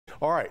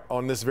All right,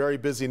 on this very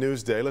busy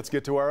news day, let's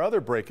get to our other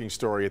breaking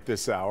story at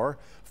this hour.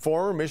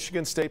 Former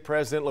Michigan State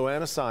President Larry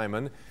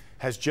Nassar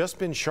has just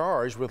been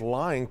charged with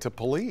lying to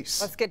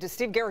police. Let's get to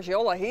Steve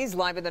Garagiola. He's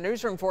live in the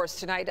newsroom for us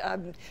tonight.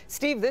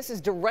 Steve, this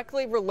is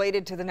directly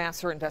related to the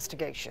Nassar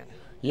investigation.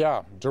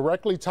 Yeah,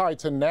 directly tied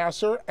to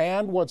Nassar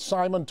and what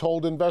Simon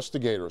told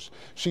investigators.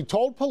 She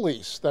told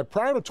police that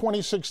prior to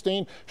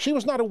 2016, she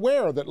was not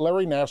aware that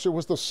Larry Nassar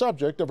was the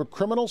subject of a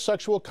criminal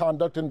sexual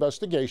conduct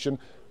investigation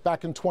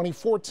back in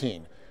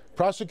 2014.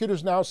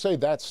 Prosecutors now say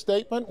that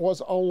statement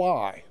was a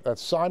lie, that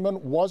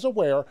Simon was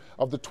aware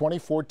of the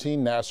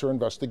 2014 Nassar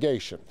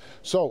investigation.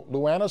 So,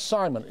 Luana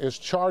Simon is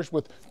charged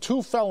with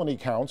 2 felony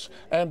counts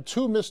and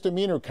 2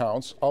 misdemeanor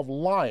counts of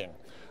lying.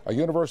 A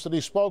university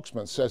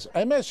spokesman says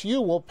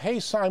MSU will pay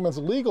Simon's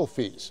legal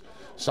fees.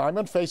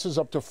 Simon faces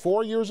up to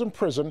 4 years in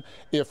prison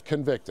if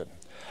convicted.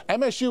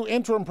 MSU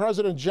interim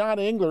president John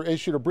Engler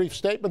issued a brief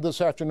statement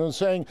this afternoon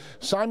saying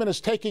Simon is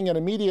taking an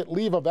immediate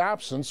leave of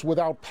absence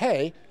without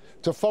pay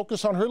to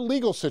focus on her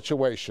legal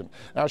situation.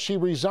 Now, she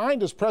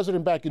resigned as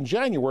president back in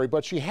January,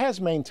 but she has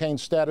maintained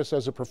status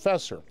as a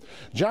professor.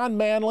 John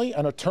Manley,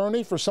 an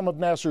attorney for some of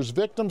Nassar's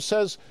victims,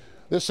 says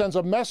this sends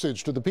a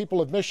message to the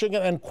people of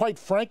Michigan and, quite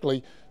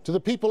frankly, to the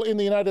people in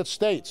the United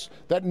States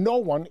that no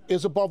one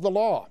is above the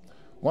law.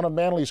 One of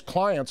Manley's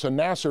clients, a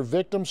Nassar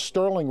victim,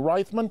 Sterling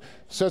Reithman,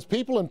 says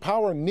people in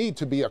power need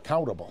to be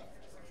accountable.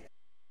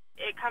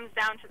 It comes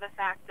down to the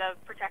fact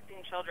of protecting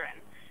children.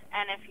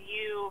 And if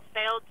you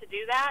failed to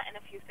do that, and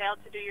if you failed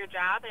to do your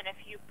job, and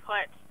if you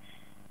put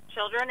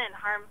children in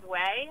harm's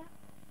way,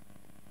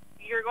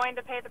 you're going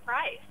to pay the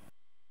price.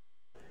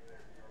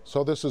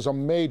 So this is a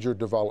major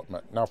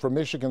development. Now, for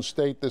Michigan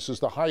State, this is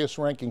the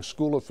highest-ranking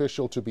school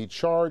official to be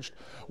charged.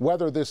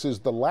 Whether this is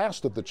the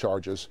last of the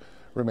charges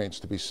remains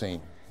to be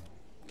seen.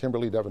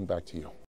 Kimberly Devin, back to you.